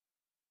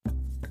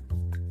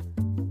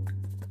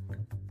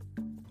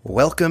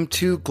Welcome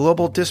to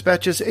Global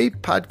Dispatches, a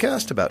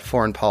podcast about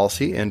foreign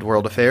policy and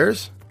world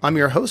affairs. I'm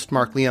your host,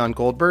 Mark Leon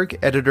Goldberg,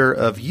 editor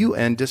of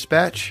UN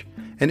Dispatch.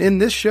 And in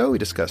this show, we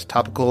discuss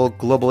topical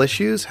global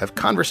issues, have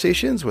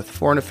conversations with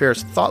foreign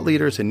affairs thought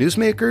leaders and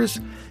newsmakers,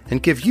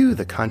 and give you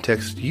the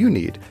context you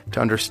need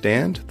to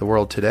understand the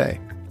world today.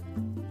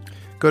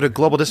 Go to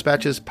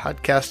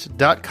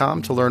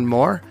globaldispatchespodcast.com to learn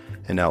more.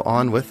 And now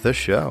on with the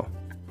show.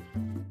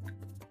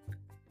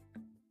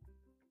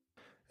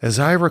 As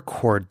I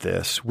record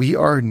this, we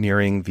are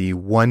nearing the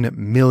 1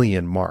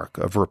 million mark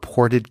of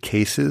reported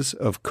cases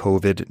of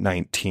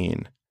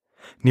COVID-19.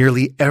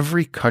 Nearly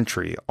every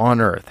country on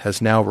Earth has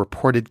now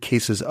reported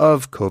cases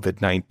of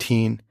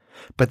COVID-19,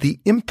 but the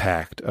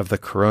impact of the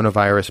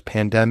coronavirus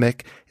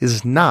pandemic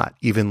is not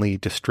evenly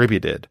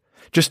distributed.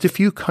 Just a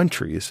few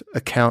countries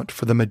account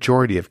for the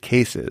majority of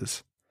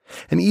cases.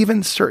 And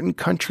even certain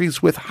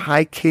countries with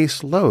high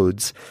case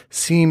loads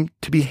seem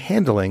to be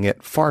handling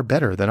it far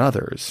better than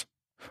others.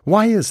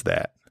 Why is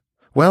that?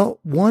 Well,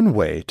 one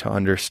way to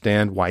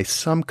understand why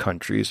some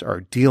countries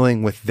are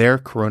dealing with their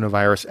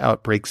coronavirus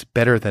outbreaks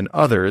better than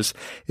others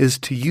is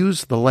to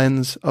use the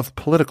lens of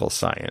political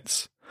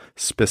science,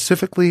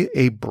 specifically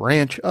a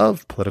branch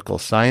of political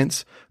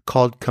science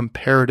called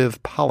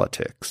comparative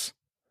politics.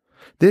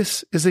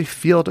 This is a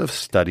field of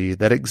study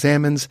that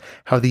examines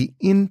how the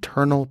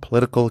internal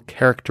political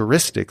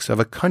characteristics of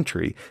a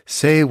country,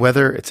 say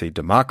whether it's a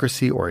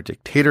democracy or a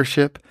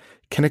dictatorship,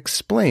 can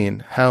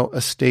explain how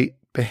a state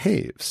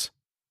behaves.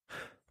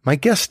 My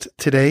guest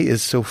today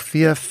is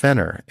Sophia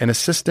Fenner, an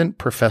assistant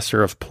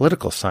professor of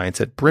political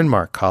science at Bryn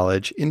Mawr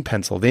College in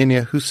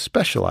Pennsylvania who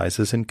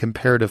specializes in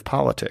comparative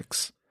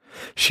politics.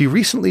 She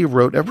recently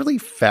wrote a really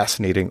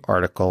fascinating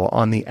article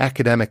on the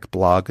academic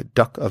blog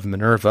Duck of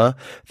Minerva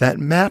that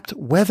mapped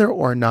whether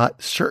or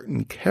not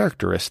certain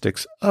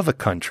characteristics of a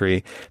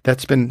country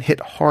that's been hit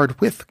hard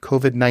with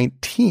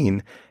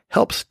COVID-19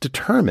 helps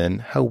determine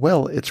how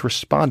well it's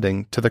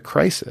responding to the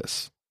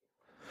crisis.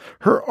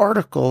 Her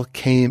article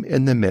came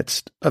in the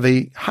midst of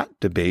a hot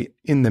debate,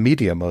 in the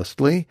media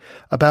mostly,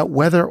 about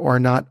whether or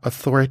not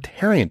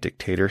authoritarian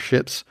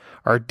dictatorships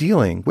are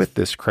dealing with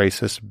this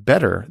crisis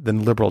better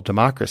than liberal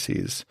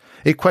democracies,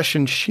 a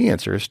question she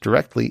answers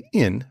directly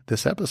in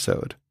this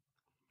episode.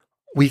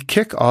 We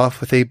kick off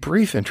with a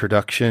brief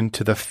introduction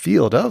to the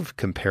field of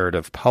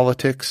comparative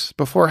politics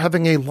before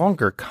having a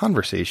longer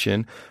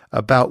conversation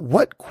about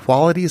what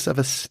qualities of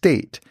a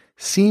state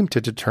seem to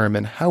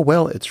determine how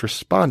well it's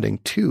responding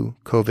to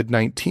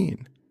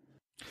COVID-19.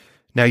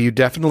 Now, you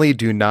definitely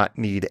do not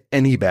need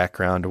any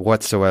background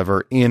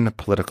whatsoever in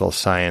political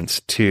science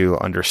to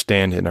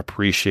understand and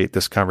appreciate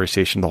this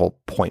conversation. The whole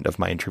point of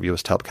my interview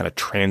was to help kind of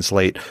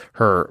translate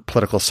her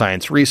political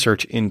science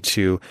research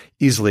into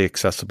easily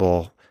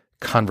accessible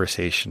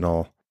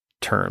conversational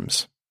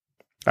terms.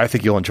 I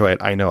think you'll enjoy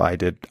it. I know I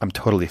did. I'm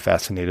totally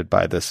fascinated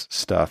by this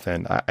stuff,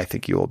 and I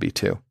think you will be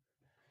too.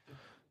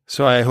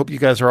 So I hope you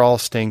guys are all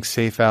staying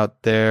safe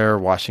out there,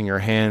 washing your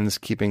hands,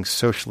 keeping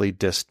socially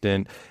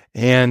distant.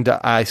 And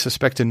I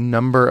suspect a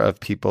number of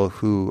people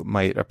who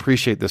might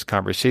appreciate this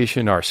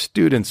conversation are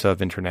students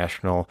of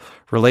international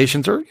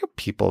relations or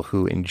people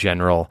who in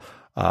general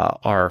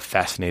are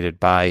fascinated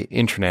by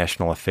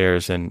international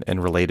affairs and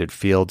related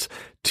fields.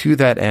 To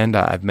that end,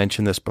 I've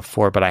mentioned this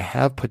before, but I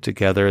have put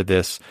together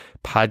this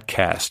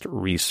podcast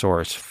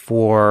resource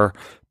for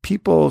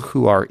people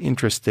who are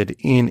interested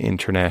in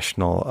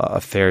international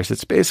affairs.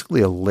 It's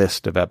basically a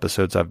list of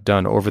episodes I've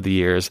done over the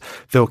years,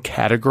 though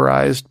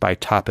categorized by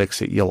topics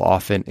that you'll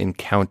often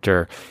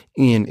encounter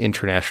in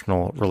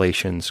international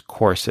relations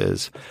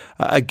courses.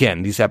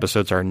 Again, these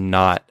episodes are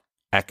not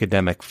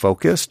academic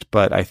focused,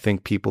 but I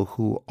think people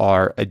who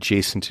are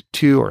adjacent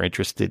to or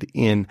interested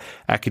in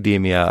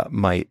academia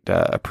might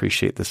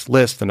appreciate this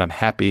list, and I'm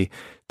happy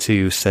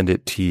to send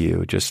it to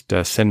you. Just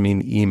send me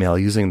an email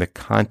using the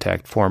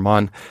contact form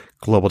on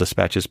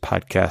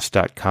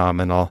globaldispatchespodcast.com,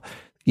 and I'll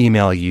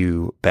email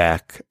you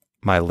back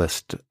my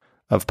list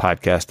of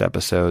podcast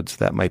episodes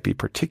that might be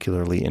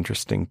particularly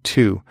interesting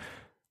to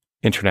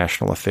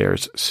international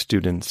affairs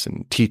students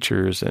and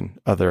teachers and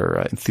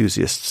other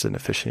enthusiasts and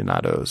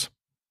aficionados.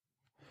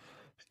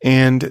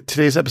 And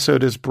today's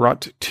episode is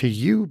brought to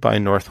you by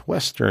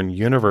Northwestern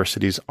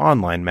University's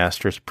online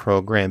master's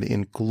program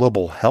in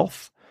global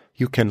health.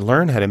 You can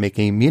learn how to make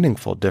a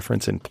meaningful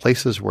difference in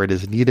places where it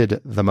is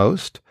needed the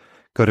most.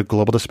 Go to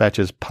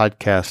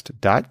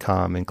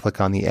globaldispatchespodcast.com and click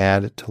on the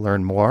ad to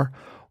learn more,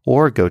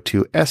 or go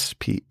to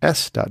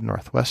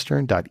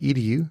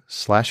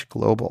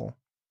sps.northwestern.edu/global.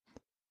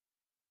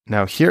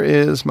 Now here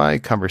is my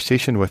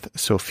conversation with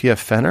Sophia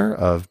Fenner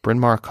of Bryn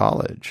Mawr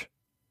College.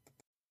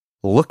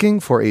 Looking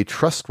for a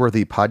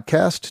trustworthy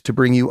podcast to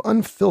bring you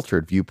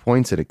unfiltered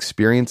viewpoints and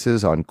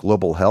experiences on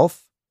global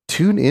health?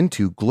 Tune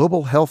into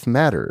Global Health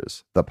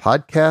Matters, the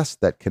podcast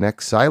that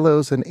connects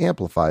silos and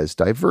amplifies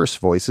diverse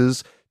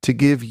voices to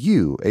give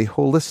you a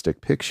holistic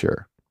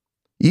picture.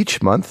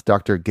 Each month,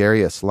 Dr.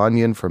 Gary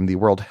Aslanyan from the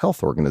World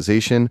Health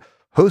Organization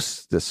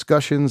hosts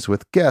discussions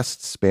with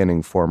guests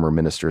spanning former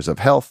ministers of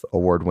health,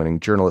 award-winning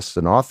journalists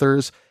and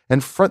authors,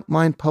 and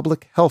frontline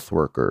public health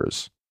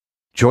workers.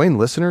 Join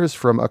listeners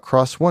from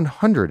across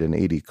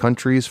 180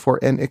 countries for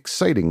an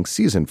exciting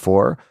Season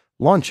 4,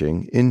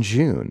 launching in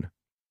June.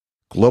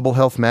 Global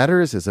Health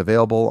Matters is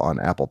available on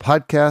Apple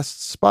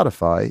Podcasts,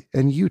 Spotify,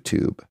 and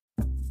YouTube.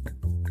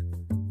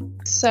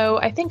 So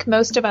I think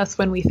most of us,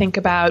 when we think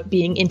about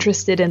being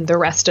interested in the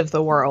rest of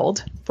the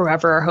world,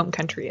 wherever our home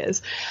country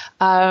is,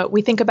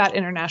 we think about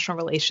international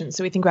relations.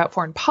 So we think about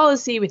foreign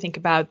policy, we think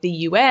about the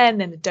UN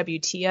and the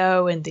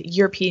WTO and the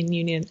European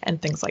Union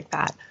and things like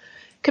that.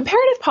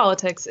 Comparative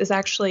politics is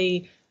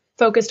actually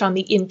focused on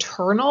the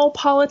internal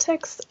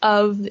politics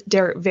of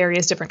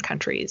various different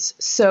countries.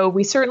 So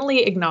we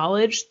certainly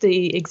acknowledge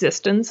the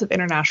existence of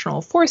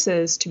international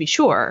forces, to be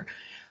sure,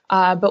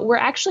 but we're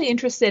actually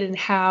interested in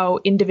how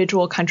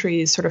individual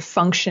countries sort of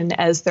function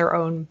as their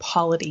own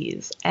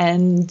polities.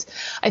 And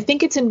I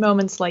think it's in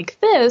moments like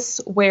this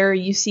where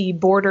you see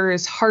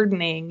borders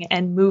hardening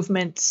and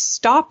movement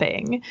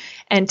stopping,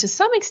 and to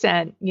some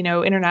extent,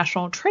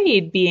 international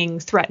trade being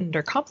threatened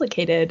or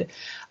complicated.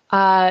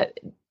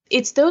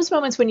 It's those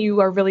moments when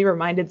you are really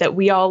reminded that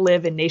we all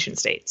live in nation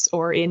states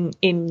or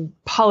in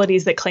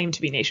polities that claim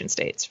to be nation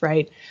states,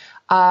 right?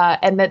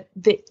 And that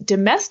the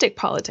domestic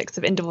politics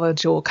of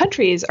individual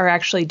countries are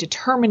actually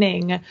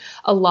determining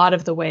a lot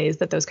of the ways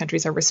that those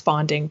countries are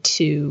responding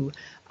to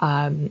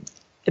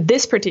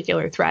this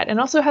particular threat, and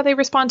also how they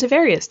respond to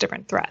various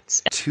different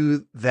threats.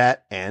 To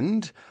that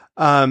end,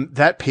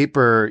 that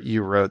paper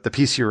you wrote, the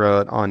piece you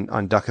wrote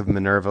on Duck of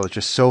Minerva was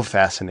just so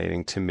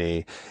fascinating to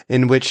me,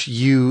 in which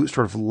you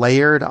sort of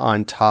layered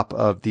on top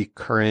of the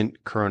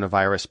current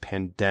coronavirus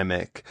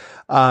pandemic,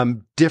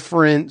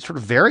 different sort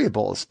of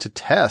variables to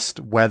test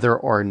whether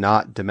or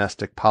not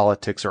domestic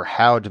politics, or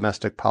how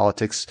domestic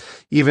politics,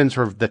 even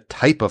sort of the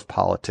type of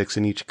politics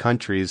in each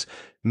countries,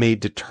 may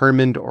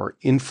determine or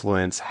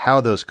influence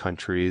how those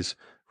countries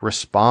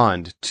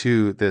respond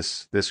to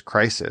this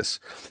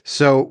crisis.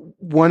 So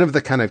one of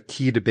the kind of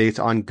key debates,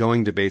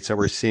 ongoing debates that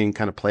we're seeing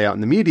kind of play out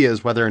in the media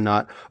is whether or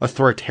not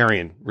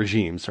authoritarian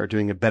regimes are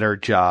doing a better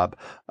job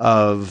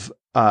of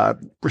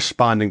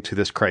responding to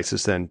this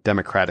crisis than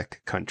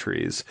democratic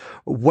countries.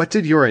 What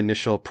did your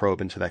initial probe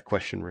into that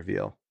question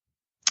reveal?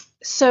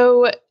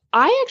 So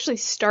I actually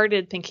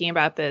started thinking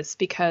about this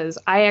because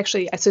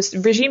so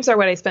regimes are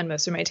what I spend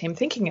most of my time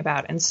thinking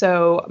about. And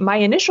so my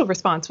initial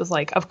response was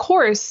like, of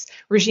course,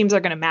 regimes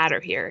are going to matter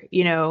here.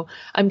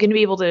 I'm going to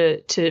be able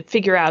to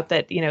figure out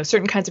that,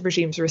 certain kinds of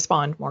regimes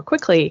respond more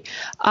quickly.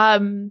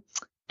 And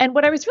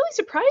what I was really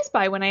surprised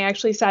by when I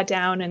actually sat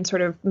down and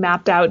sort of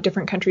mapped out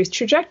different countries'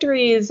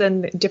 trajectories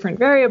and different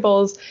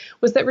variables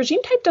was that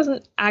regime type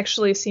doesn't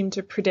actually seem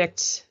to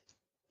predict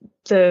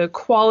the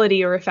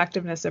quality or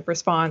effectiveness of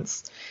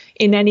response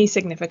in any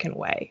significant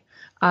way.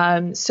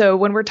 So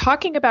when we're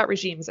talking about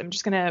regimes, I'm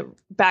just going to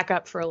back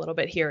up for a little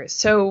bit here.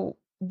 So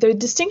the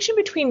distinction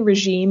between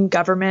regime,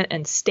 government,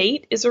 and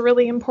state is a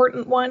really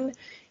important one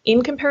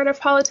in comparative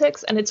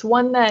politics. And it's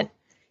one that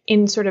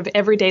in sort of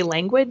everyday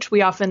language,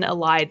 we often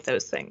elide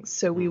those things.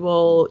 So we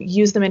will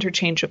use them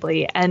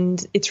interchangeably.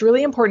 And it's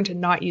really important to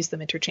not use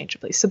them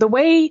interchangeably. So the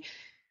way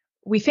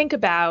we think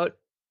about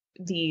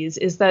these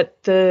is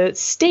that the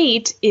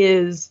state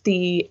is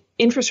the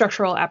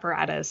infrastructural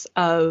apparatus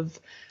of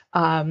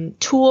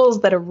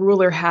tools that a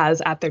ruler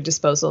has at their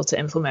disposal to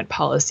implement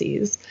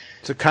policies.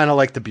 So kind of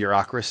like the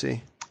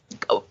bureaucracy?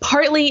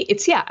 Partly,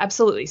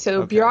 absolutely.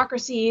 So okay.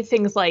 Bureaucracy,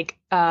 things like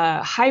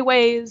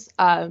highways,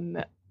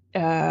 a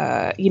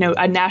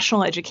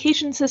national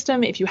education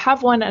system, if you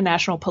have one, a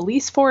national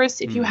police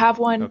force, if you have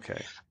one.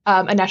 Okay.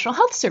 A national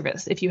health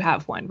service, if you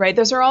have one, right?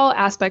 Those are all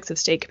aspects of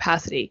state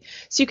capacity.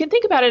 So you can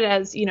think about it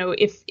as,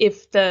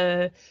 if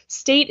the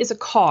state is a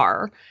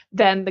car,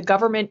 then the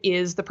government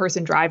is the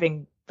person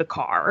driving the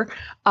car.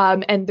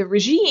 And the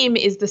regime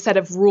is the set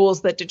of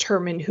rules that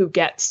determine who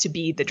gets to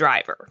be the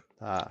driver.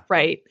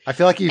 Right. I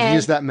feel like you've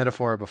used that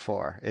metaphor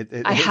before. It's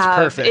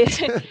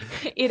perfect.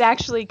 It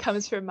actually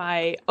comes from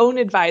my own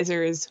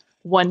advisor's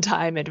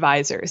one-time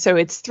advisor. So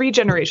it's 3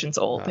 generations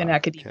old in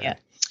academia.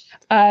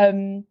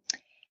 Okay.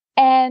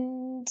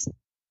 And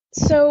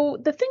so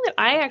the thing that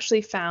I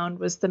actually found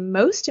was the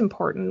most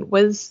important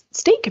was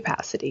state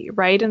capacity,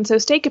 right? And so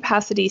state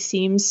capacity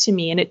seems to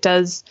me, and it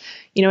does,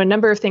 a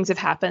number of things have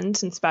happened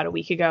since about a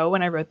week ago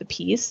when I wrote the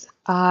piece.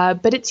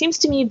 But it seems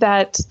to me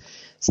that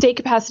state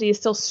capacity is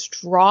still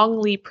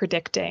strongly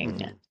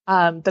predicting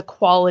the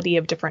quality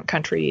of different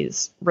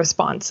countries'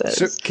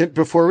 responses. So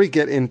before we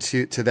get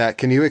into that,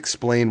 can you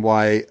explain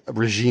why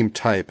regime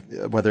type,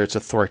 whether it's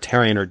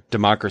authoritarian or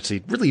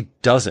democracy, really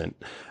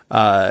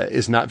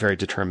is not very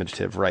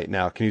determinative right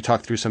now? Can you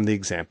talk through some of the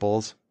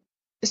examples?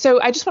 So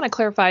I just want to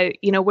clarify,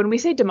 when we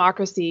say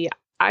democracy,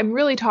 I'm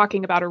really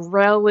talking about a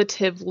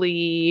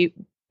relatively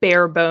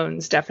bare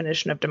bones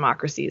definition of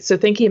democracy. So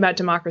thinking about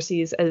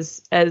democracies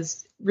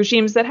as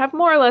regimes that have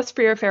more or less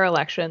free or fair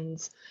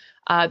elections,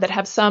 that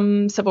have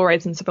some civil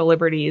rights and civil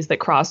liberties that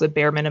cross a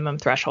bare minimum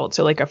threshold.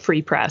 So like a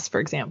free press, for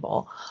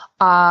example.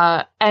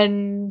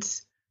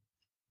 And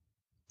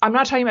I'm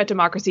not talking about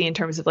democracy in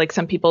terms of like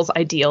some people's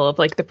ideal of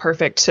like the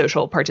perfect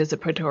social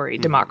participatory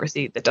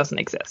democracy that doesn't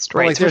exist,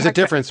 right? Well, like there's a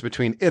difference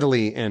between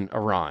Italy and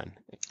Iran.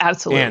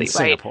 Absolutely. And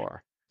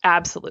Singapore. Right?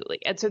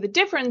 Absolutely. And so the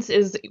difference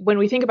is when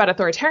we think about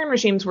authoritarian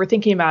regimes, we're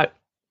thinking about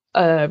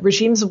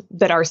regimes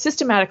that are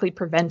systematically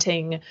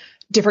preventing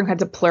different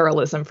kinds of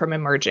pluralism from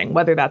emerging,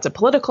 whether that's a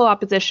political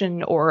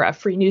opposition or a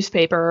free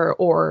newspaper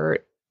or,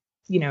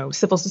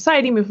 civil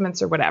society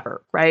movements or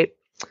whatever, right?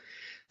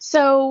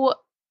 So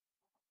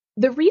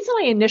the reason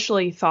I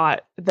initially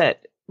thought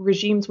that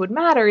regimes would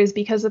matter is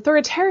because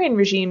authoritarian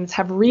regimes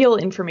have real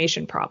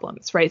information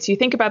problems, right? So you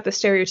think about the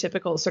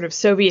stereotypical sort of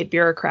Soviet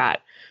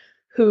bureaucrat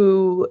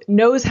who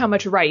knows how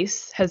much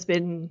rice has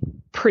been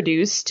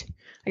produced.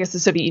 I guess the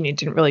Soviet Union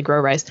didn't really grow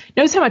rice,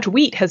 knows how much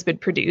wheat has been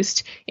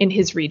produced in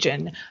his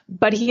region,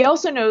 but he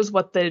also knows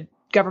what the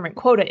government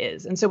quota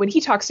is. And so when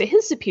he talks to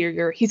his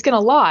superior, he's going to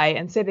lie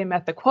and say they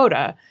met the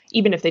quota,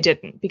 even if they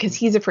didn't, because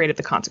he's afraid of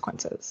the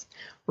consequences,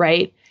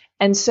 right?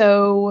 And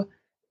so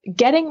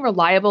getting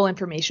reliable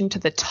information to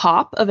the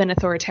top of an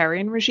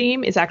authoritarian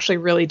regime is actually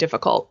really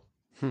difficult.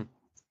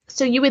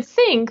 So you would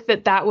think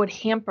that that would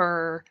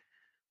hamper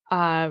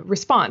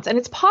response. And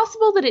it's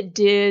possible that it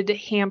did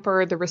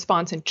hamper the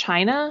response in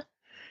China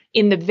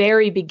in the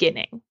very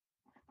beginning,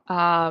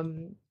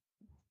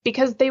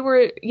 because they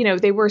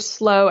were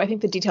slow. I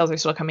think the details are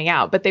still coming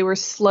out, but they were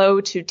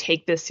slow to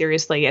take this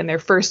seriously. And their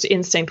first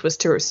instinct was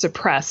to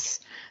suppress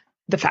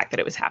the fact that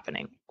it was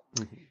happening.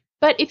 Mm-hmm.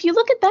 But if you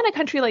look at then a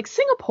country like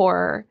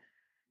Singapore,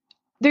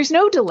 there's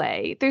no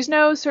delay. There's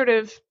no sort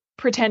of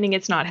pretending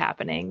it's not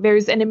happening.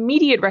 There's an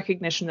immediate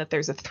recognition that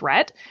there's a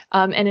threat,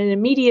 and an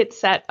immediate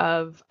set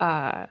of,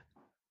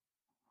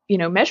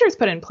 measures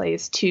put in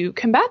place to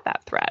combat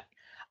that threat.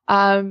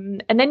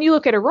 And then you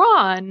look at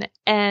Iran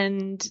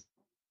and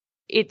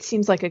it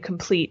seems like a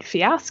complete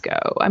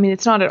fiasco. I mean,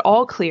 it's not at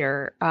all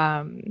clear.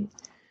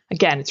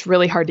 Again, it's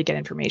really hard to get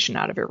information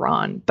out of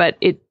Iran, but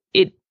it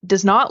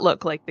does not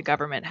look like the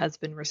government has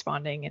been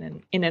responding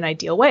in an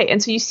ideal way.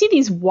 And so you see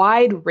these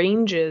wide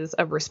ranges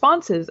of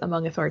responses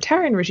among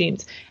authoritarian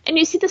regimes, and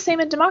you see the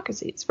same in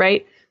democracies,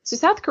 right? So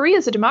South Korea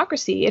is a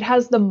democracy. It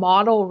has the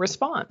model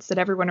response that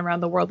everyone around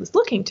the world is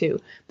looking to,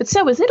 but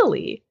so is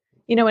Italy.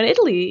 And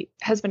Italy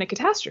has been a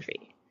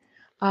catastrophe.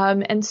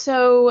 And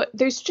so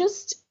there's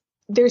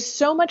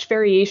so much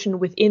variation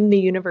within the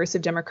universe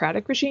of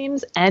democratic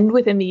regimes and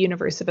within the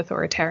universe of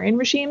authoritarian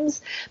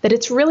regimes that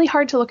it's really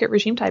hard to look at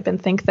regime type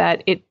and think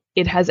that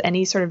it has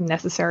any sort of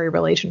necessary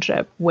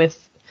relationship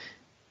with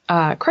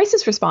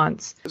crisis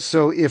response.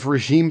 So if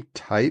regime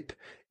type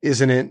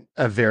isn't it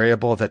a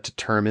variable that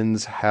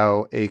determines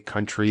how a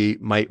country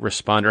might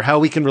respond, or how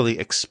we can really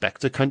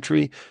expect a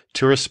country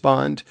to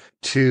respond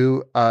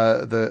to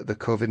the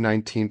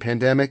COVID-19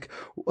 pandemic?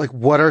 Like,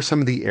 what are some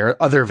of the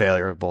other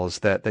variables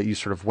that you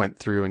sort of went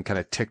through and kind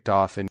of ticked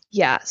off?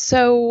 Yeah.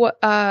 So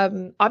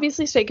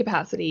obviously state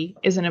capacity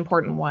is an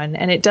important one.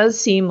 And it does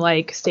seem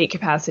like state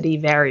capacity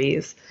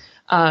varies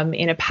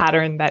in a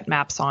pattern that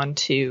maps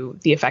onto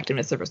the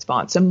effectiveness of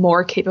response. So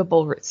more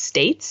capable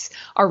states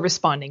are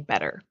responding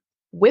better,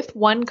 with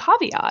one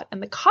caveat.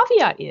 And the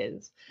caveat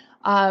is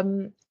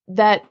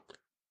that,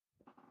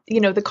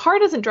 the car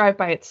doesn't drive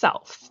by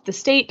itself. The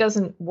state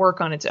doesn't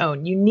work on its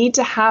own. You need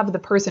to have the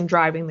person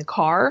driving the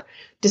car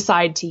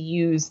decide to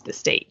use the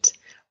state,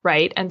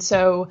 right? And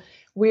so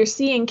we're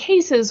seeing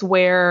cases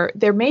where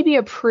there may be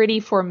a pretty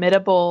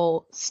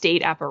formidable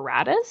state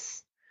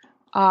apparatus,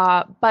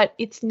 but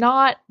it's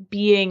not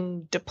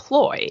being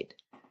deployed.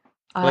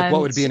 Like,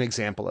 what would be an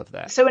example of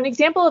that? So an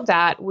example of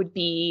that would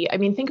be,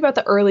 think about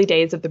the early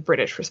days of the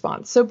British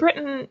response. So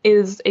Britain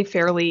is a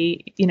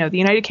fairly, the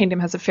United Kingdom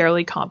has a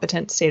fairly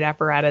competent state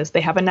apparatus.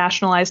 They have a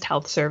nationalized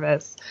health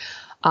service.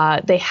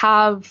 They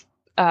have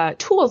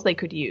tools they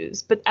could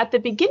use. But at the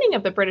beginning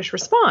of the British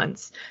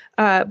response,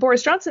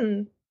 Boris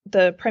Johnson,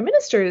 the prime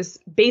minister's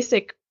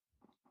basic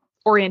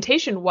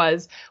orientation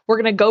was, we're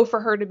going to go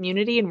for herd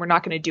immunity and we're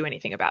not going to do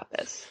anything about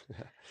this.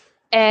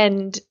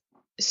 And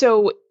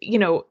so,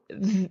 the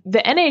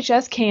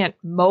NHS can't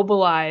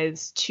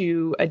mobilize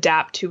to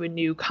adapt to a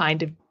new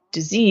kind of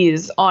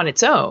disease on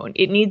its own.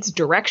 It needs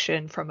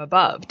direction from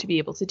above to be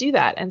able to do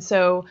that. And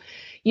so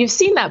you've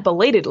seen that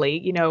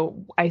belatedly.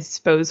 I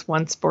suppose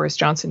once Boris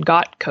Johnson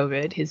got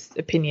COVID, his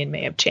opinion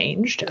may have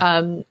changed.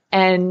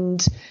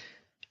 And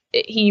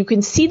you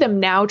can see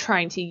them now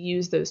trying to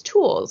use those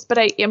tools.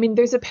 But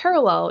there's a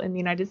parallel in the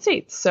United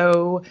States.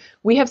 So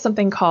we have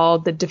something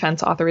called the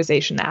Defense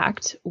Authorization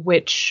Act,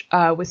 which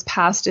was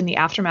passed in the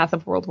aftermath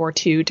of World War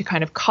II to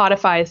kind of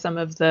codify some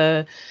of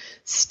the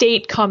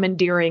state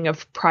commandeering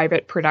of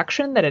private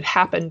production that had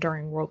happened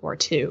during World War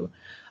II.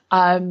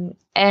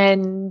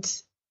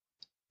 Once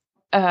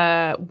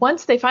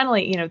they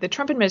finally, the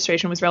Trump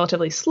administration was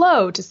relatively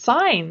slow to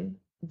sign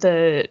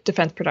the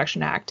Defense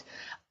Production Act.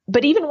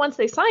 But even once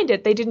they signed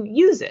it, they didn't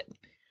use it.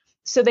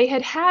 So they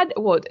had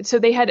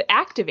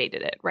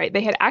activated it, right?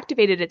 They had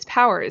activated its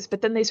powers,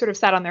 but then they sort of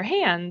sat on their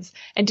hands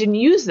and didn't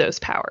use those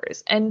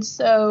powers. And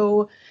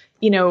so,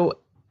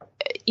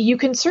 you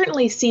can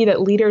certainly see that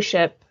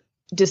leadership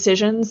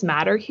decisions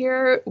matter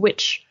here,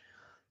 which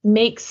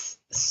makes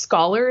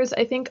scholars,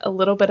 I think, a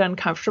little bit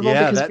uncomfortable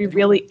because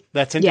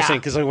that's interesting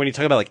because when you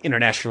talk about like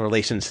international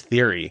relations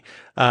theory,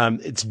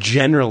 it's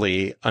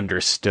generally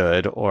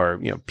understood, or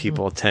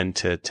people tend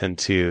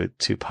to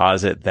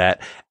posit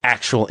that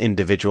actual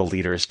individual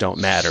leaders don't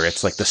matter.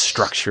 It's like the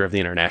structure of the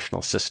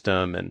international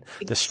system and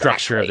the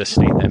structure of the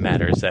state that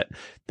matters. That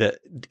the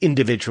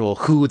individual,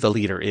 who the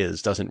leader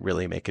is, doesn't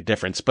really make a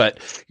difference. But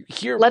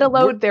here, let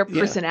alone their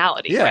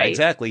personality. Yeah, right?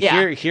 Exactly.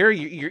 Yeah. Here,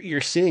 you're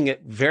seeing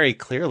it very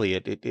clearly.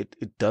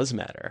 It does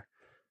matter.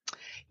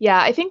 Yeah,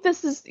 I think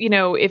this is,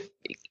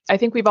 I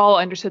think we've all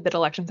understood that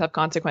elections have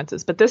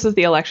consequences, but this is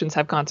the elections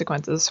have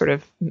consequences sort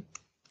of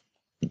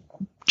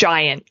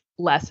giant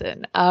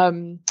lesson.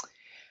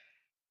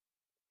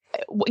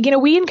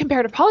 We in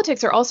comparative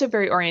politics are also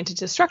very oriented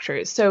to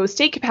structures. So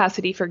state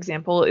capacity, for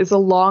example, is a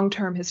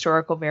long-term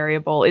historical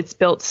variable. It's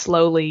built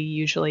slowly,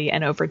 usually,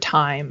 and over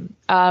time.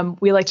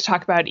 We like to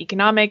talk about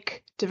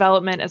economic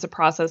development as a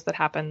process that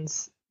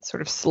happens sort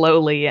of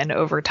slowly and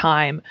over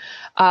time.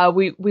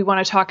 We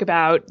want to talk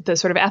about the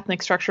sort of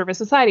ethnic structure of a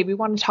society. We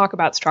want to talk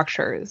about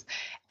structures.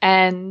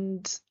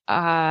 And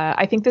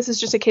I think this is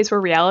just a case where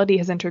reality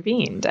has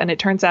intervened. And it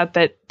turns out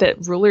that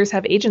rulers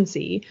have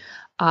agency.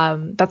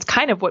 That's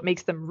kind of what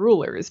makes them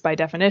rulers by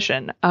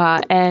definition.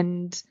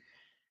 And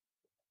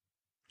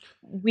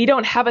we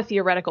don't have a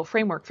theoretical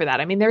framework for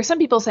that. I mean, there are some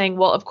people saying,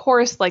 well, of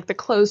course, like the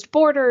closed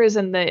borders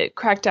and the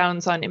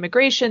crackdowns on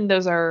immigration,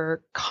 those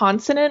are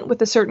consonant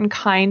with a certain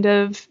kind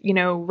of,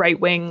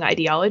 right-wing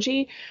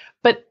ideology.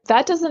 But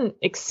that doesn't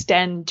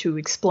extend to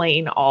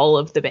explain all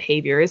of the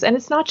behaviors. And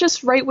it's not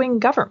just right-wing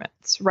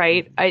governments,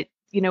 right?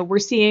 We're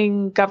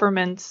seeing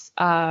governments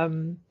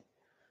of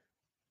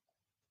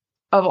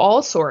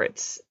all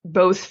sorts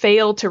both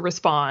fail to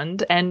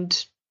respond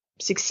and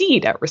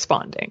succeed at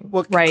responding.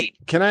 Well, right.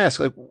 Can I ask,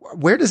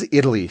 where does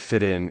Italy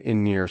fit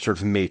in your sort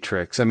of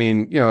matrix? I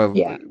mean,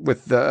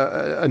 with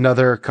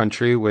another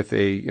country with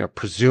a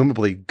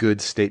presumably good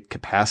state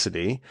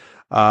capacity,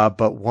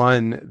 but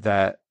one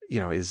that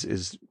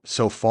is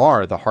so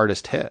far the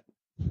hardest hit.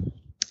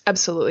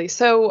 Absolutely.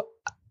 So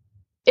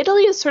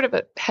Italy is sort of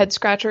a head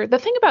scratcher. The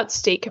thing about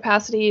state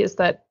capacity is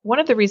that one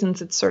of the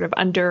reasons it's sort of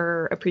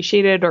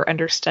underappreciated or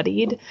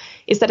understudied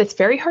is that it's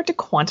very hard to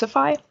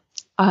quantify.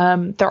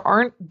 There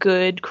aren't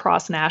good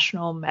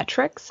cross-national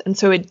metrics, and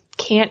so it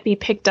can't be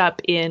picked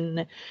up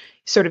in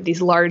sort of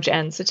these large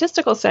N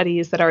statistical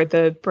studies that are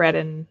the bread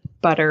and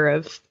butter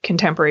of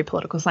contemporary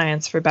political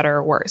science, for better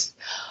or worse.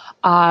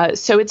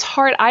 So it's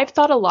hard. I've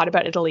thought a lot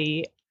about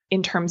Italy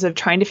in terms of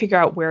trying to figure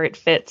out where it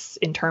fits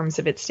in terms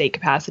of its state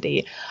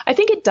capacity. I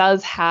think it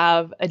does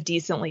have a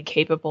decently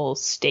capable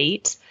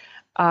state.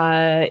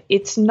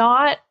 It's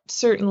not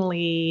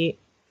certainly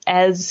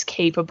as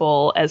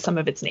capable as some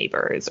of its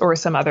neighbors or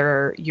some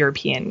other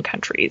European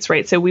countries,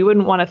 right? So we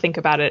wouldn't want to think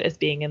about it as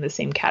being in the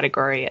same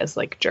category as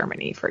like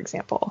Germany, for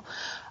example.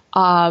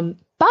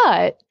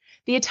 But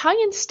the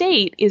Italian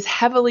state is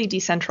heavily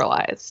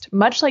decentralized,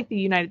 much like the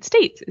United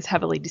States is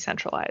heavily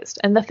decentralized.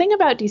 And the thing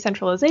about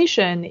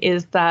decentralization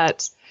is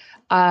that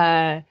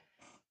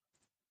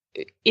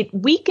it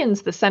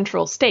weakens the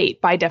central state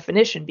by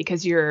definition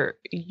because you're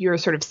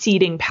sort of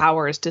ceding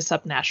powers to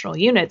subnational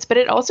units, but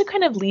it also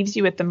kind of leaves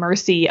you at the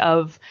mercy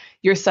of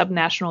your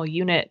subnational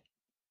unit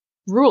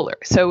ruler.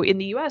 So in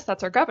the US,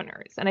 that's our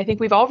governors. And I think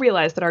we've all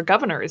realized that our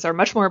governors are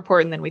much more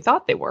important than we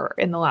thought they were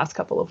in the last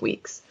couple of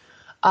weeks.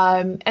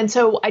 And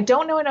so I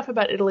don't know enough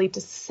about Italy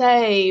to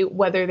say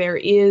whether there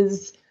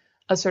is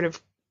a sort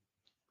of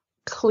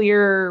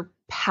clear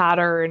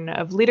pattern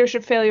of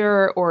leadership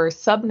failure or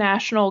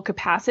subnational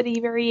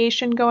capacity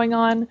variation going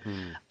on.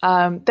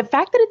 The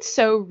fact that it's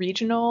so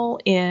regional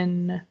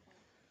that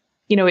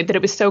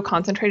it was so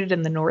concentrated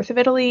in the north of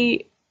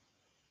Italy,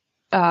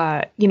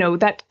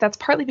 that's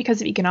partly because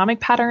of economic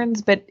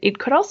patterns, but it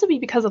could also be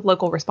because of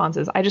local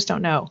responses. I just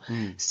don't know.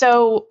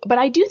 So, but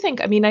I do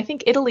think, I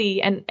think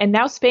Italy and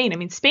now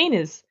Spain, Spain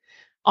is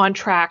on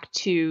track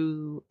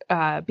to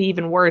be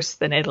even worse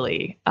than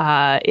Italy.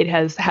 It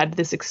has had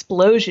this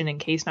explosion in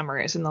case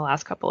numbers in the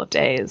last couple of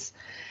days.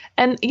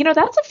 And,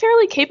 that's a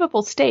fairly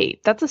capable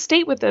state. That's a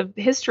state with a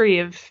history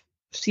of,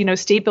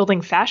 state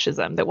building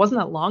fascism that wasn't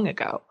that long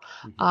ago.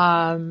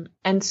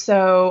 And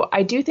so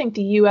I do think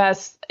the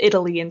US,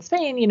 Italy, and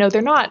Spain,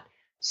 they're not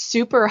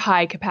super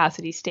high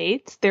capacity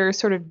states. They're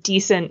sort of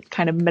decent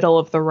kind of middle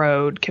of the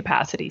road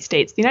capacity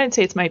states. The United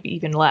States might be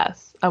even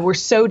less. We're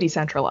so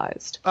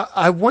decentralized.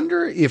 I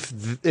wonder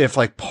if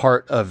like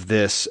part of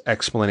this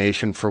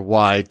explanation for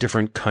why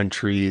different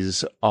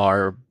countries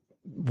have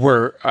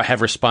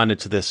responded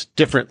to this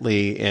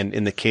differently. And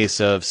in the case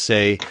of,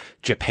 say,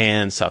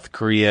 Japan, South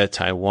Korea,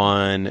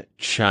 Taiwan,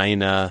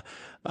 China,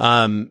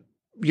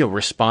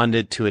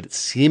 responded to it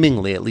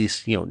seemingly, at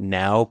least,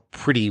 now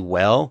pretty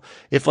well.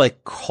 If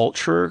like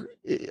culture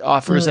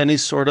offers any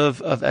sort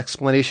of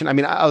explanation. I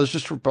mean, I was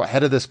just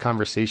ahead of this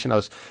conversation. I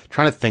was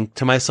trying to think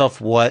to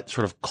myself what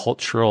sort of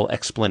cultural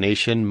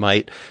explanation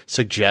might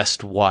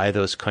suggest why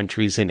those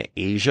countries in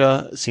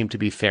Asia seem to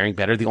be faring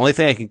better. The only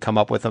thing I can come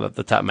up with at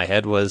the top of my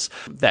head was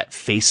that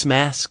face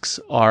masks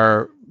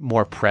are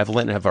more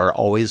prevalent and are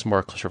always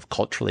more sort of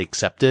culturally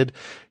accepted.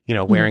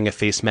 Wearing a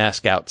face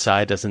mask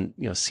outside doesn't,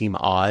 seem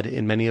odd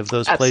in many of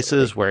those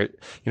places where,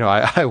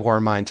 I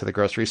wore mine to the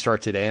grocery store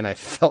today and I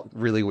felt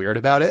really weird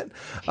about it.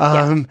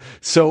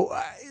 So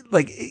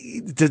like,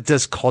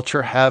 does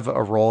culture have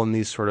a role in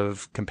these sort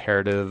of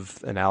comparative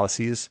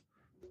analyses?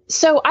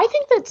 So I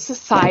think that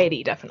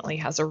society definitely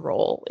has a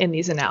role in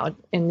these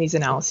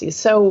analyses.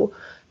 So,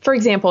 for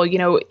example,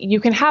 you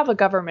can have a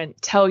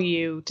government tell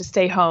you to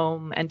stay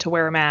home and to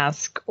wear a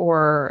mask,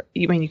 or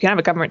you can have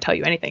a government tell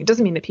you anything. It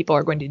doesn't mean that people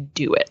are going to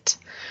do it,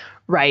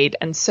 right?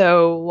 And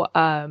so,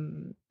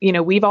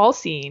 we've all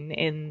seen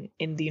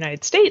in the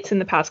United States in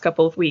the past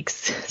couple of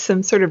weeks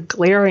some sort of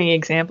glaring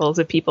examples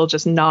of people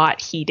just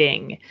not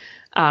heeding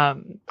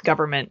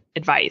government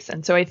advice.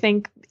 And so I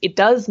think it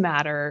does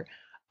matter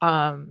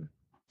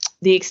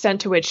the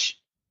extent to which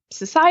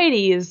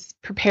society is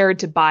prepared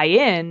to buy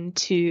in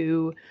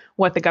to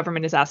what the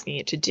government is asking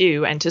it to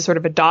do and to sort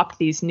of adopt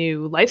these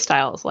new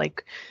lifestyles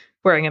like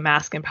wearing a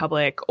mask in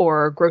public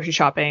or grocery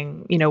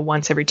shopping,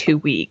 once every 2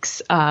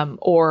 weeks,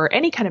 or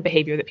any kind of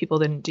behavior that people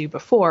didn't do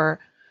before.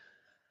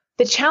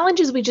 The challenge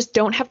is we just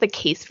don't have the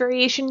case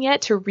variation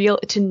yet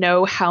to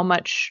know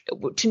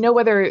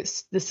whether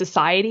the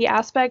society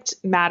aspect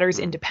matters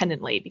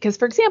independently. Because,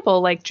 for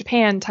example, like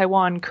Japan,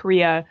 Taiwan,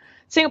 Korea,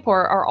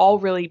 Singapore are all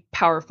really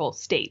powerful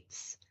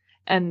states,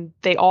 and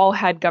they all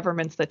had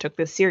governments that took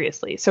this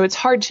seriously. So it's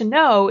hard to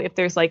know if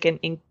there's like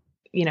if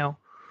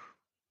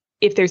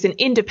there's an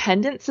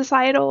independent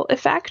societal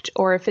effect,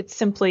 or if it's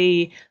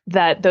simply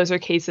that those are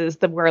cases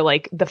where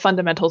like the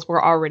fundamentals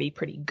were already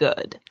pretty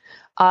good.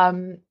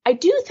 I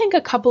do think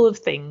a couple of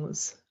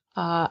things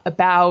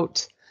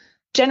about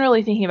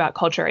generally thinking about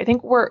culture. I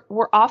think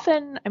we're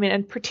often,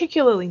 and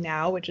particularly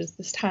now, which is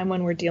this time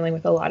when we're dealing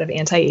with a lot of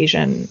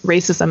anti-Asian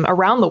racism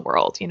around the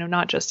world,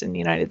 not just in the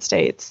United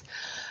States.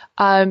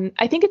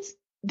 I think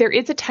there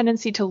is a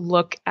tendency to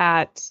look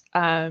at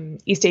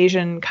East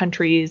Asian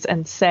countries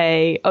and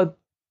say, oh,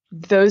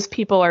 those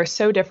people are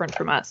so different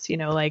from us,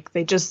 like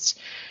they just,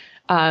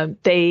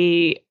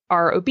 they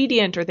are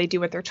obedient or they do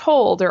what they're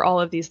told or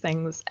all of these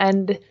things.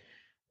 And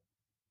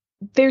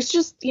there's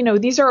just,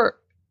 these are,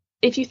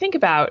 if you think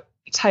about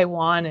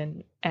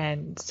Taiwan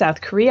and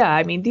South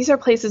Korea, these are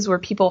places where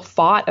people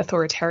fought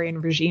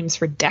authoritarian regimes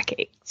for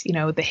decades.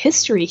 The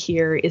history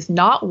here is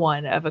not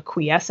one of a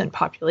quiescent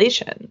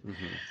population.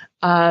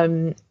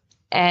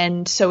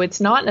 And so it's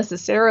not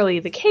necessarily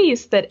the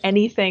case that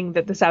anything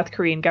that the South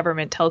Korean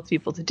government tells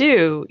people to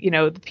do,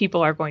 the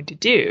people are going to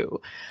do.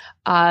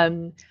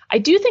 I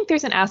do think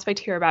there's an aspect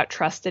here about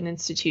trust in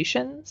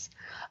institutions,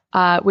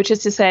 which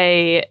is to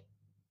say,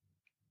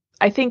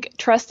 I think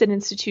trust in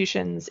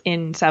institutions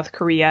in South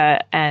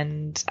Korea,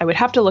 and I would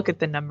have to look at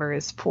the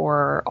numbers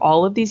for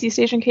all of these East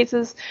Asian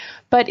cases,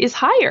 but is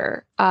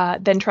higher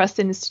than trust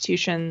in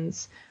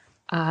institutions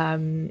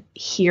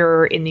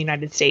here in the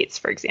United States,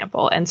 for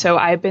example. And so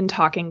I've been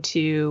talking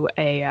to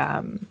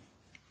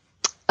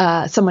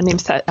someone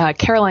named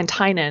Caroline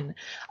Tynan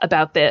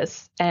about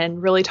this,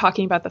 and really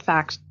talking about the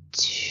fact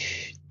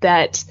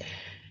that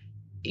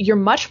you're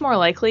much more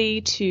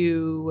likely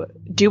to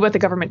do what the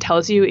government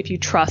tells you if you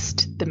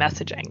trust the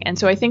messaging. And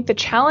so I think the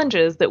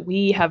challenges that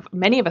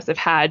many of us have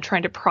had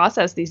trying to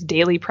process these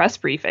daily press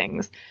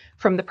briefings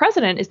from the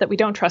president is that we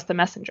don't trust the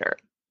messenger.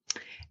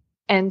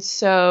 And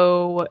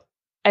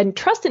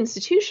trust in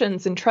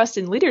institutions and trust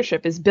in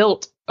leadership is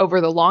built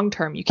over the long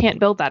term. You can't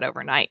build that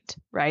overnight,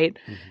 right?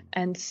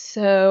 And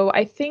so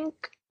I think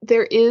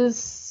there is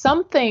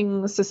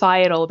something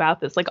societal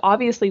about this. Like,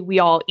 obviously, we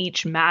all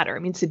each matter.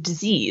 It's a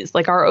disease.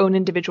 Like, our own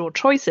individual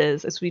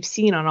choices, as we've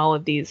seen on all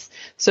of these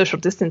social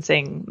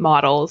distancing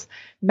models,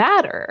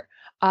 matter.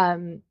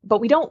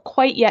 But we don't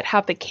quite yet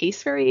have the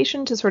case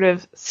variation to sort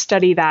of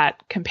study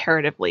that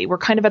comparatively. We're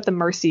kind of at the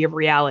mercy of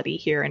reality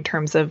here in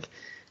terms of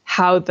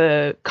how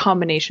the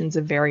combinations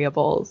of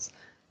variables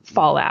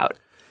fall out.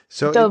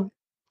 So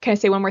can I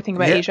say one more thing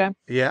about Asia?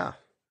 Yeah.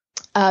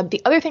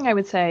 The other thing I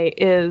would say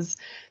is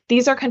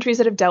these are countries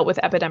that have dealt with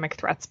epidemic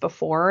threats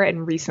before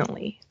and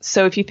recently.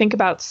 So if you think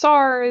about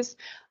SARS,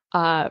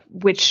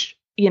 which,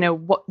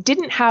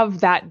 didn't have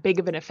that big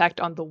of an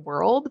effect on the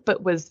world,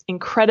 but was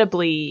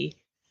incredibly,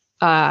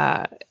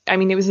 it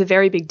was a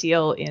very big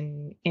deal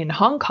in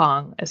Hong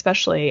Kong,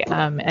 especially,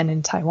 and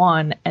in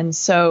Taiwan. And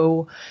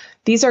so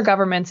these are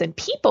governments and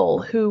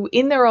people who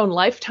in their own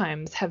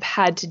lifetimes have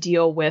had to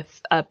deal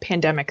with a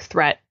pandemic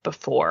threat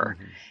before.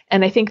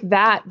 And I think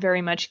that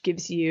very much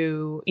gives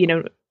you,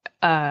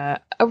 a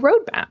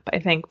roadmap, I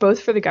think,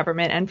 both for the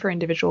government and for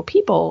individual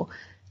people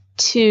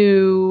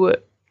to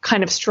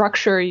kind of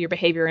structure your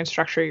behavior and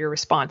structure your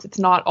response. It's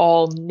not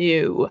all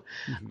new.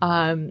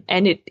 And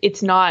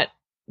it's not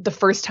the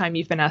first time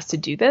you've been asked to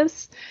do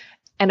this.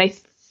 And I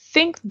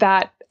think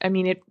that,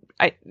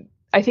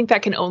 I think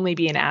that can only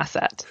be an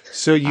asset.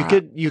 So you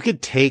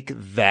could take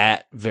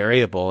that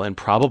variable and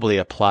probably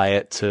apply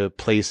it to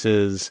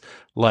places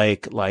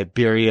like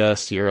Liberia,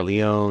 Sierra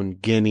Leone,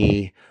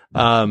 Guinea,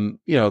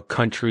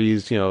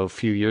 countries, a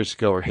few years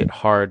ago were hit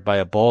hard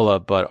by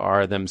Ebola, but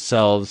are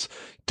themselves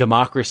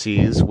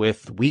democracies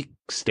with weak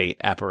state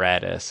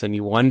apparatus. And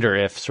you wonder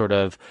if sort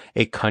of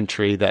a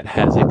country that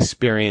has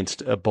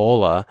experienced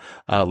Ebola,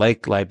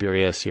 like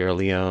Liberia, Sierra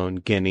Leone,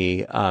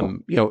 Guinea,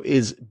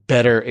 is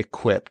better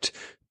equipped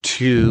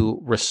to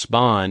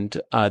respond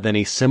than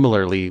a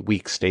similarly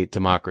weak state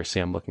democracy.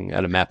 I'm looking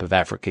at a map of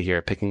Africa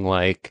here, picking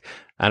Botswana.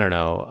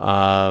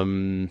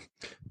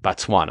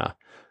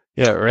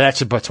 Yeah, or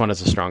actually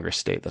Botswana's a stronger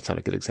state. That's not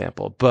a good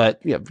example.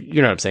 But you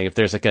know what I'm saying? If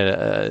there's like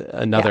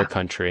another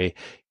country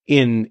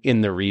in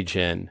the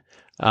region,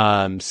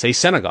 say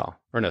Senegal,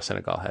 or no,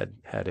 Senegal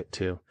had it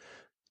too.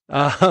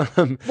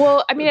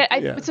 Well, I mean,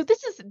 so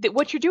this is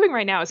what you're doing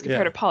right now is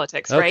comparative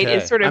politics, right? Okay.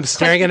 Is sort of I'm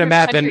staring at a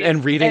map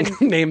and reading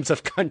names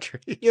of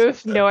countries. You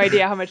have no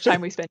idea how much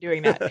time we spent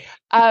doing that.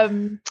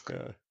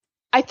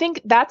 I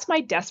think that's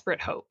my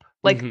desperate hope.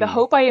 Like the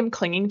hope I am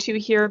clinging to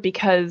here,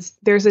 because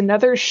there's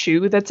another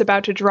shoe that's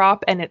about to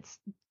drop, and it's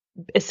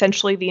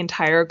essentially the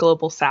entire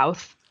global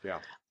South. Yeah.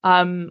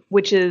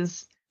 Which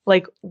is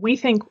like, we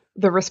think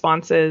the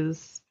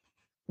responses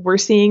we're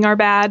seeing are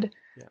bad.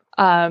 Yeah.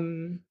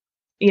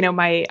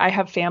 I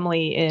have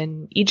family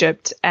in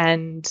Egypt,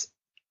 and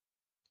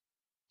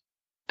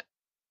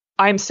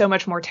I'm so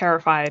much more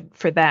terrified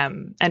for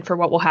them and for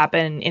what will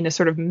happen in a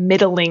sort of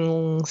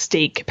middling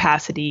state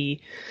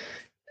capacity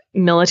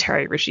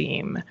military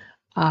regime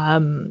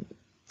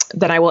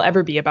than I will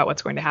ever be about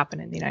what's going to happen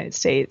in the United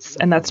States.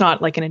 And that's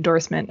not like an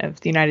endorsement of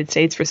the United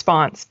States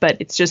response, but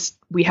it's just,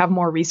 we have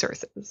more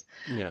resources.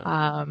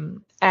 Yeah.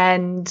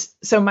 And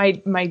so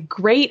my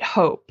great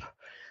hope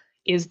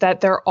is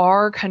that there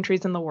are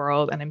countries in the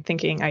world, and I'm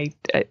thinking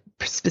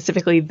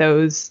specifically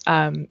those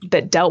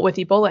that dealt with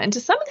Ebola, and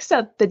to some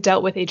extent that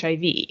dealt with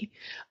HIV,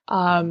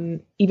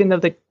 even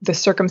though the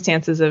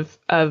circumstances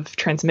of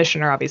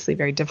transmission are obviously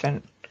very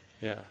different.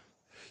 Yeah.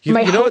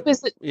 My hope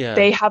is that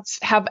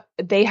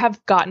they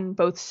have gotten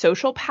both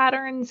social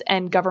patterns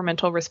and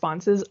governmental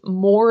responses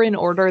more in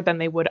order than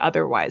they would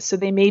otherwise. So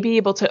they may be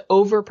able to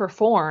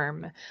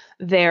overperform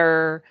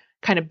their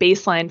kind of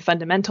baseline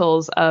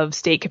fundamentals of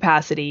state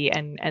capacity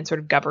and sort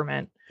of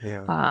government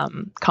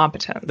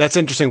competence. That's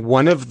interesting.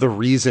 One of the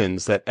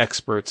reasons that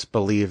experts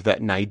believe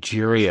that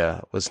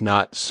Nigeria was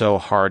not so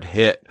hard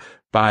hit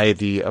by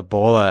the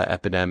Ebola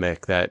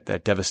epidemic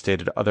that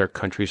devastated other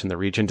countries in the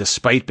region,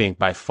 despite being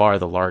by far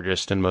the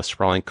largest and most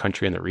sprawling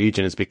country in the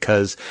region, is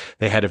because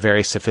they had a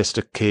very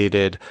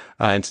sophisticated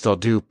and still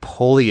do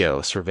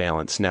polio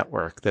surveillance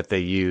network that they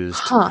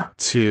used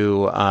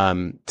to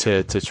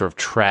sort of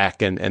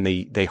track, and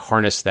they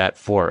harnessed that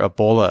for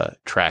Ebola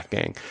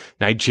tracking.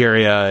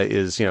 Nigeria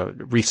is,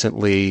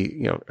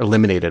 recently,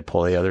 eliminated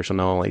polio. There's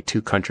now only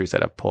 2 countries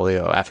that have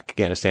polio,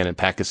 Afghanistan and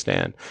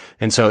Pakistan.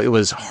 And so it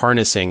was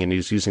harnessing, and he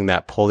was using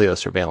that polio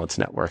surveillance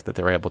network that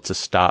they were able to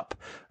stop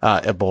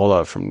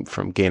Ebola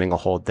from gaining a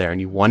hold there. And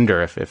you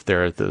wonder if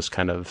there are those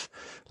kind of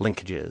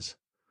linkages.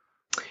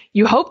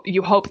 You hope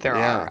there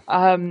are.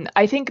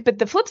 I think, but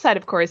the flip side,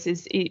 of course,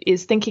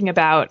 is thinking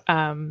about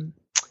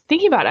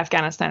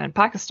Afghanistan and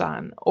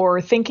Pakistan, or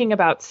thinking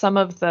about some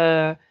of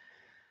the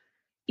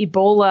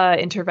Ebola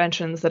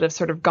interventions that have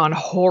sort of gone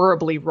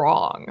horribly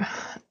wrong.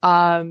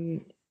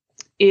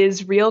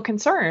 Is real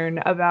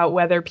concern about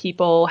whether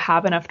people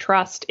have enough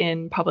trust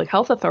in public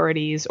health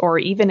authorities or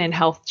even in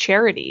health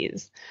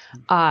charities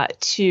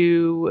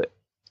to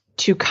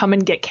come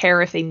and get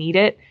care if they need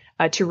it,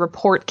 to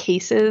report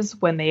cases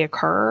when they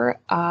occur.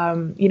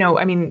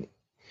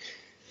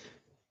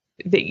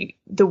 The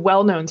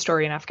well-known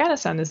story in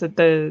Afghanistan is that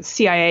the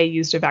CIA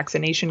used a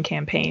vaccination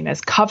campaign as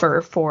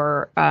cover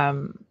for,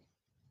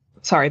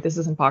 this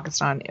is in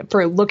Pakistan,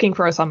 for looking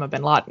for Osama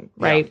bin Laden,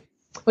 right? Yeah.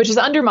 Which is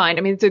undermined.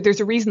 I mean,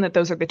 there's a reason that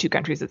those are the 2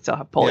 countries that still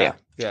have polio.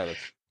 Yeah.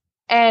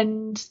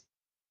 And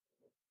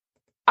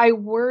I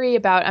worry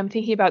about, I'm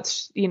thinking about,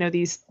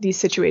 these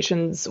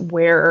situations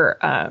where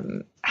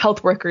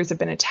health workers have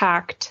been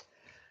attacked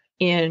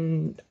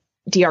in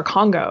DR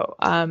Congo,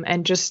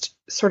 and just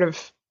sort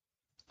of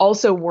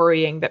also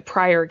worrying that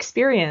prior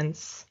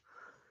experience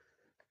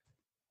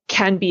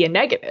can be a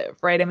negative,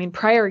 right? I mean,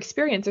 prior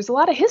experience, there's a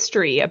lot of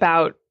history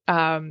about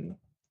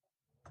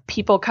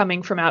people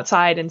coming from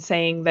outside and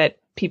saying that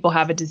people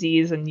have a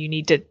disease and you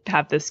need to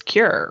have this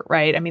cure,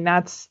 right? I mean,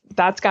 that's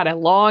got a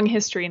long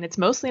history, and it's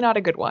mostly not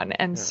a good one.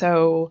 And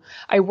so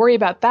I worry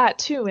about that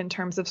too, in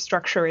terms of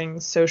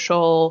structuring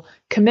social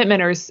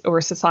commitment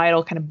or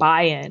societal kind of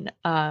buy-in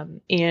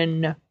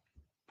in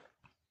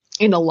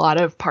a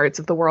lot of parts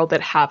of the world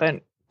that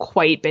haven't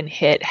quite been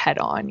hit head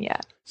on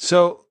yet.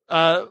 So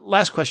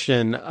last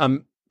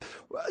question,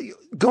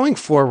 going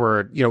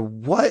forward,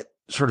 what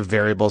sort of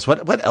variables,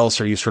 what else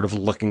are you sort of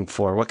looking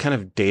for? What kind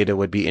of data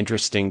would be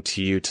interesting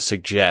to you to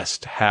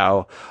suggest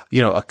how,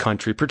 a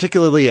country,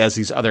 particularly as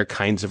these other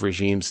kinds of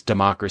regimes,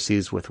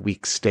 democracies with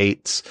weak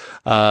states,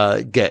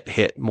 get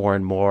hit more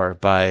and more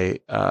by,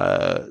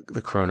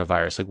 the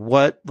coronavirus?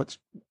 Like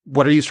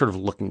what are you sort of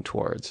looking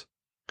towards?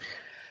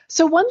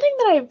 So one thing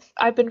that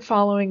I've been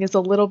following is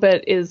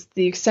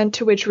the extent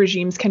to which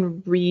regimes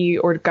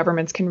or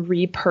governments can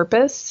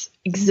repurpose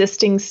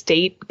existing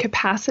state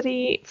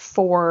capacity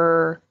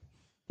for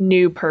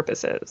new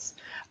purposes.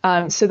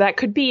 So that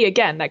could be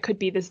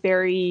this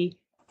very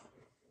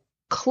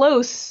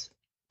close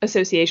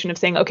association of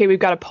saying, okay, we've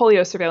got a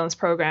polio surveillance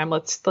program.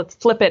 Let's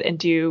flip it and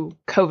do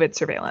COVID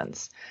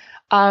surveillance.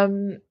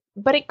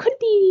 But it could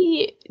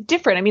be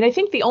different. I mean, I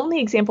think the only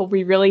example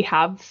we really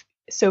have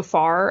so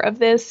far of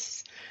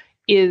this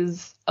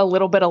is a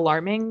little bit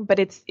alarming, but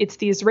it's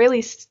the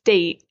Israeli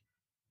state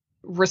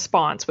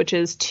response, which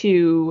is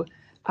to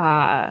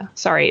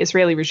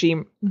Israeli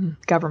regime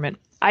government.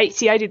 I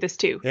do this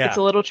too. Yeah. It's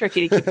a little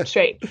tricky to keep it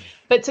straight.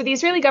 But so the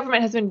Israeli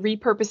government has been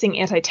repurposing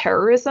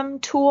anti-terrorism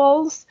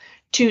tools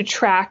to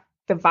track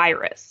the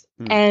virus.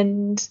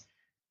 And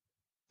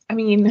I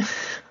mean,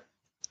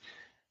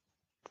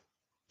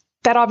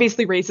 that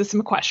obviously raises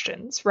some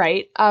questions,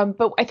 right?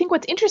 But I think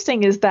what's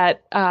interesting is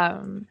that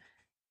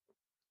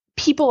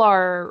people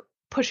are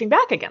pushing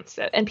back against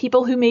it, and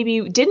people who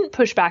maybe didn't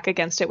push back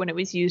against it when it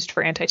was used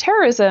for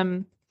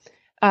anti-terrorism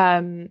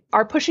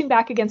are pushing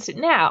back against it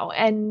now.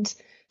 And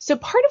so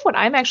part of what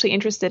I'm actually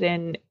interested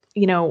in,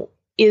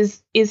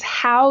 is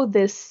how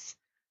this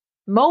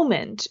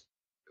moment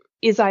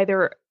is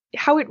either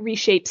how it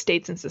reshapes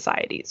states and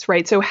societies,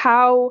 right? So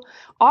how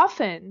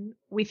often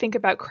we think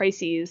about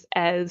crises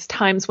as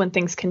times when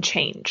things can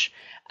change,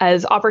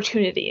 as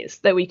opportunities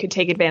that we could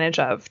take advantage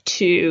of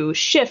to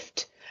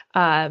shift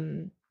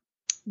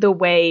the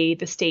way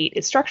the state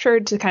is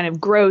structured, to kind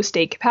of grow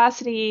state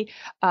capacity,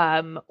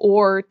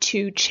 or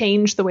to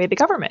change the way the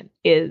government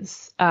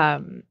is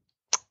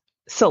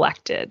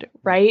selected,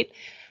 right?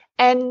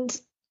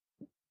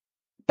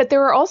 But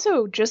there are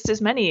also just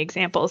as many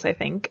examples, I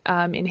think,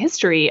 in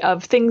history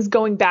of things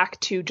going back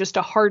to just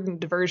a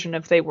hardened version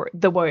of the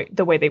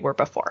way they were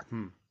before.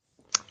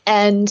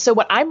 And so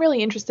what I'm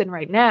really interested in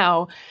right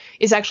now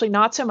is actually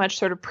not so much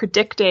sort of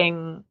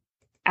predicting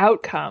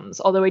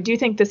outcomes, although I do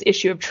think this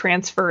issue of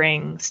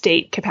transferring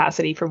state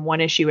capacity from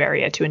one issue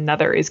area to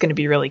another is going to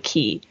be really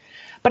key.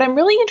 But I'm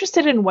really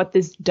interested in what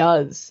this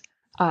does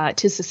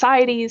to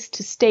societies,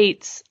 to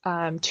states,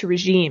 to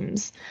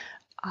regimes.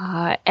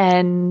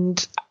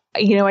 And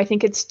I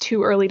think it's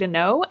too early to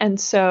know. And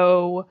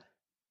so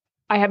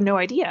I have no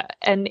idea.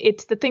 And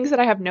it's the things that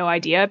I have no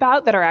idea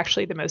about that are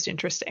actually the most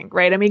interesting,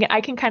 right? I mean,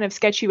 I can kind of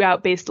sketch you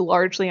out based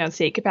largely on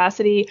state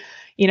capacity,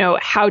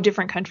 how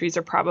different countries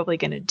are probably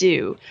going to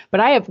do. But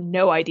I have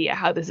no idea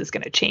how this is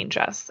going to change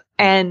us.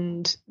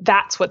 And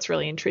that's what's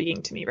really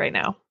intriguing to me right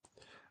now.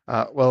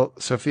 Well,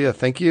 Sophia,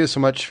 thank you so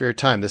much for your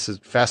time. This is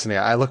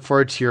fascinating. I look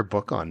forward to your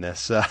book on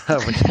this,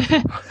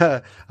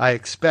 which I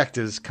expect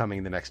is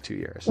coming the next 2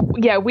 years.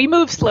 Yeah, we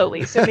move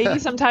slowly, so maybe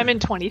sometime in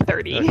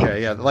 2030.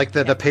 Okay, yeah, like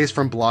the pace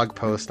from blog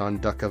post on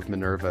Duck of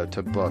Minerva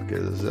to book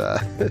is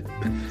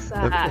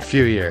a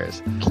few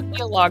years. Keep me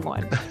a long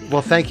one.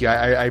 Well, thank you.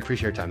 I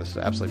appreciate your time. This is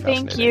absolutely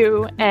fascinating. Thank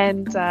you,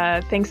 and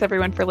thanks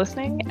everyone for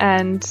listening,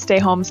 and stay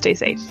home, stay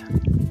safe.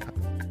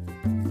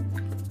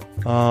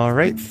 All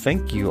right.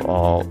 Thank you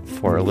all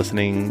for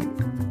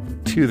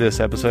listening to this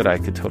episode. I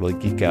could totally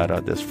geek out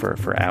on this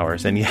for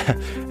hours. And yeah,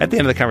 at the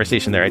end of the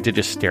conversation there, I did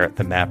just stare at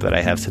the map that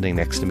I have sitting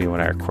next to me when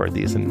I record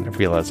these and I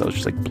realized I was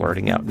just like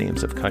blurting out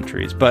names of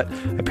countries. But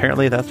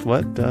apparently that's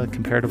what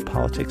comparative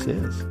politics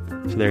is.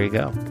 So there you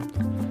go.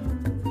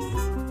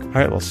 All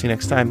right. We'll see you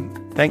next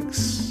time.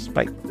 Thanks.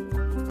 Bye.